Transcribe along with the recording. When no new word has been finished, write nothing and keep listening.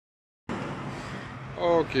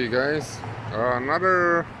Okay guys,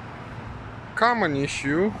 another common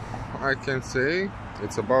issue I can say,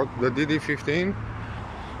 it's about the DD15.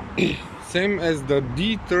 Same as the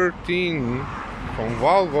D13 from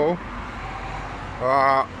Volvo.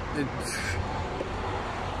 It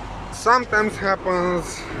sometimes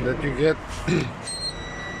happens that you get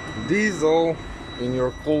diesel in your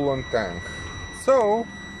coolant tank. So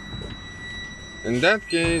in that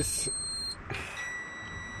case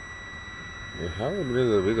we have a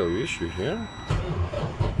little bit of issue here.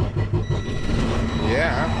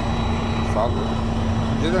 Yeah, solid.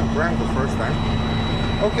 Didn't crank the first time.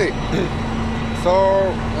 Okay, so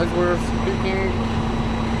as we're speaking,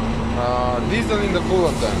 diesel in the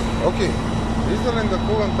coolant tank. Okay, diesel in the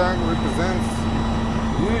coolant tank represents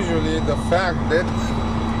usually the fact that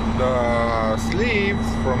the sleeves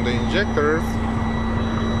from the injectors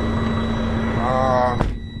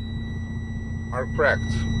are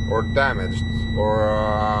cracked or damaged, or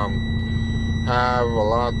have a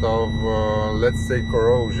lot of let's say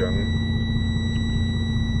corrosion.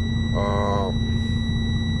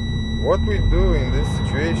 What we do in this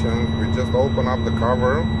situation, we just open up the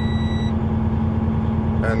cover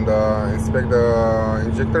and inspect the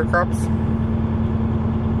injector cups.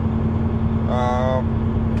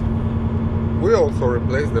 We also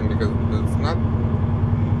replace them because it's not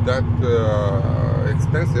that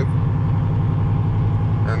expensive,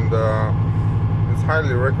 and it's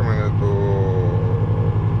highly recommended to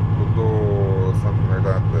do something like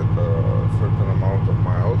that at a certain amount of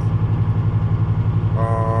miles.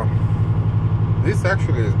 This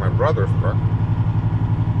actually is my brother's truck.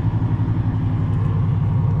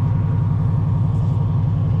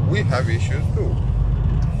 We have issues too.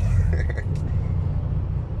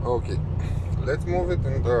 Okay, let's move it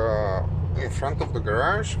in front of the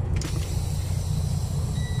garage.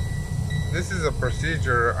 This is a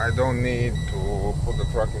procedure I don't need to put the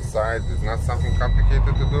truck inside. It's not something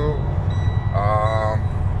complicated to do.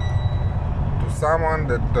 To someone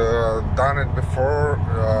that done it before,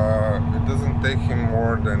 it doesn't take him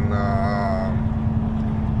more than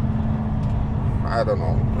I don't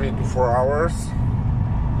know, 3 to 4 hours.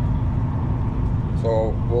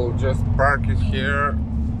 So we'll just park it here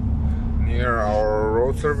near our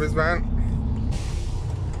road service van.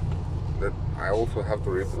 That I also have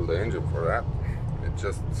to rebuild the engine for that. It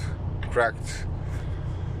just cracked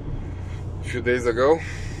a few days ago,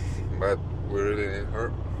 but we really need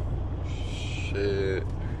her. She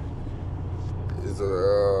is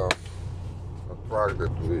a truck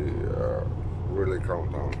that we really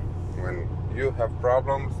count on. When you have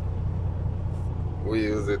problems, we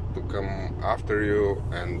use it to come after you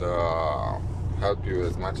and help you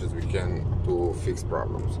as much as we can to fix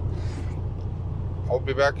problems. I'll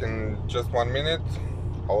be back in just 1 minute.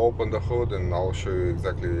 I'll open the hood and I'll show you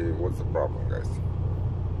exactly what's the problem, guys.